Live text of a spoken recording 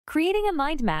Creating a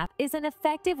mind map is an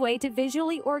effective way to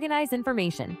visually organize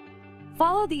information.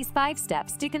 Follow these 5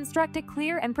 steps to construct a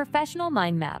clear and professional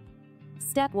mind map.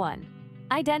 Step 1.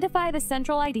 Identify the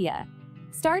central idea.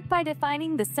 Start by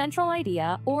defining the central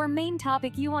idea or main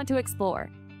topic you want to explore.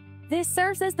 This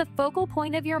serves as the focal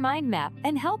point of your mind map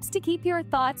and helps to keep your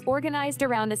thoughts organized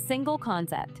around a single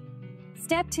concept.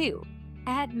 Step 2.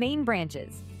 Add main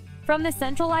branches. From the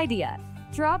central idea,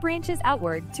 draw branches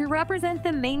outward to represent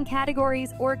the main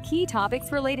categories or key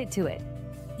topics related to it.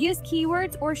 Use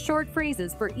keywords or short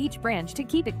phrases for each branch to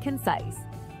keep it concise.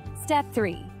 Step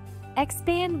 3.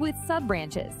 Expand with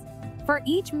sub-branches. For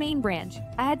each main branch,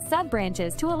 add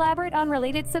sub-branches to elaborate on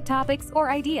related subtopics or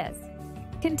ideas.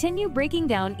 Continue breaking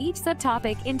down each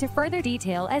subtopic into further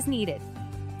detail as needed.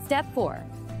 Step 4.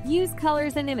 Use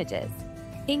colors and images.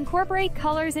 Incorporate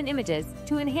colors and images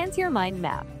to enhance your mind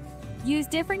map. Use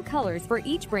different colors for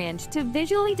each branch to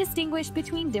visually distinguish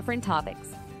between different topics.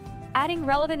 Adding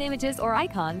relevant images or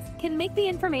icons can make the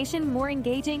information more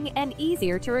engaging and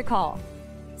easier to recall.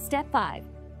 Step 5.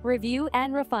 Review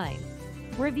and refine.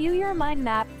 Review your mind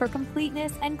map for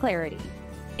completeness and clarity.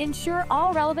 Ensure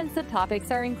all relevant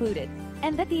subtopics are included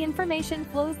and that the information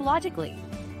flows logically.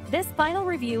 This final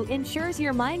review ensures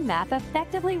your mind map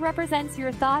effectively represents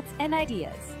your thoughts and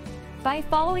ideas. By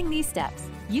following these steps,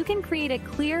 you can create a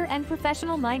clear and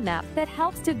professional mind map that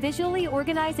helps to visually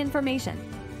organize information,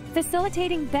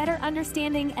 facilitating better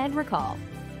understanding and recall.